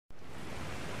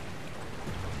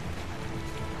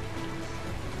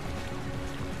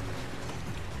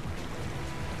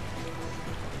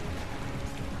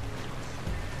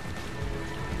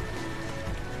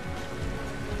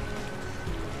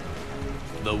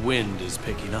wind is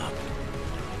picking up.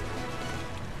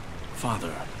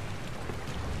 Father,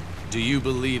 do you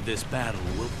believe this battle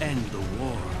will end the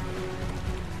war?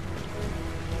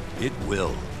 It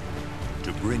will.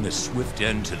 To bring a swift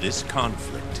end to this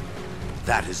conflict,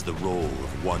 that is the role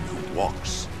of one who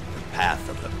walks the path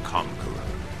of the conqueror.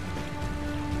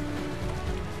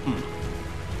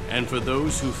 And for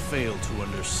those who fail to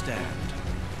understand,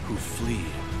 who flee,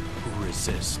 who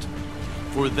resist,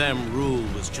 for them rule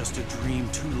was just a dream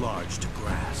too large to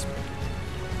grasp.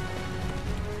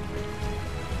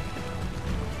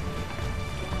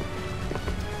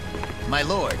 My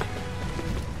lord,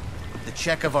 the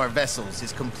check of our vessels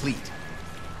is complete.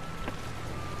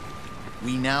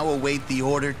 We now await the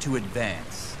order to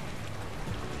advance.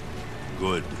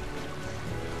 Good.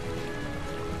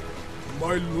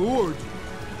 My lord,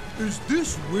 is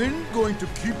this wind going to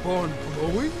keep on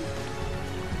blowing?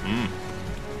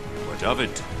 What of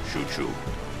it, Choo-Choo?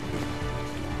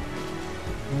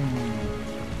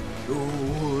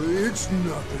 Oh, it's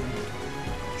nothing.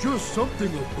 Just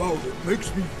something about it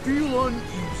makes me feel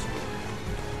uneasy.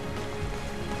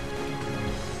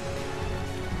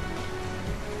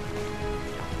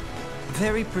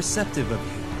 Very perceptive of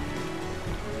you.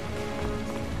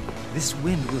 This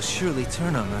wind will surely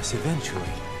turn on us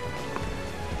eventually.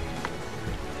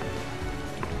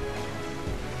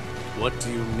 What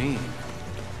do you mean?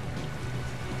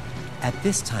 At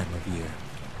this time of year,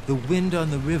 the wind on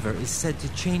the river is said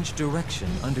to change direction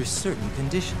under certain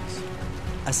conditions.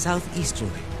 A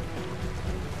southeasterly.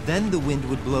 Then the wind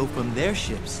would blow from their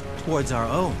ships towards our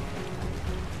own.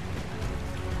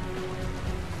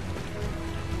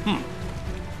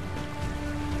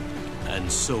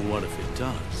 And so what if it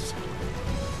does?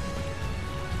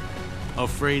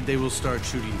 Afraid they will start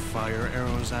shooting fire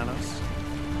arrows at us?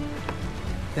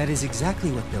 That is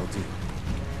exactly what they'll do.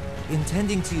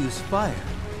 Intending to use fire,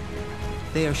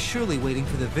 they are surely waiting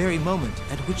for the very moment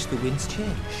at which the winds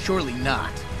change. Surely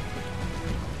not.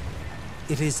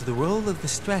 It is the role of the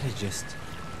strategist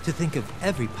to think of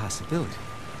every possibility.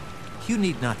 You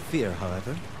need not fear,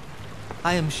 however.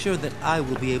 I am sure that I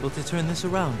will be able to turn this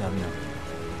around, Amno.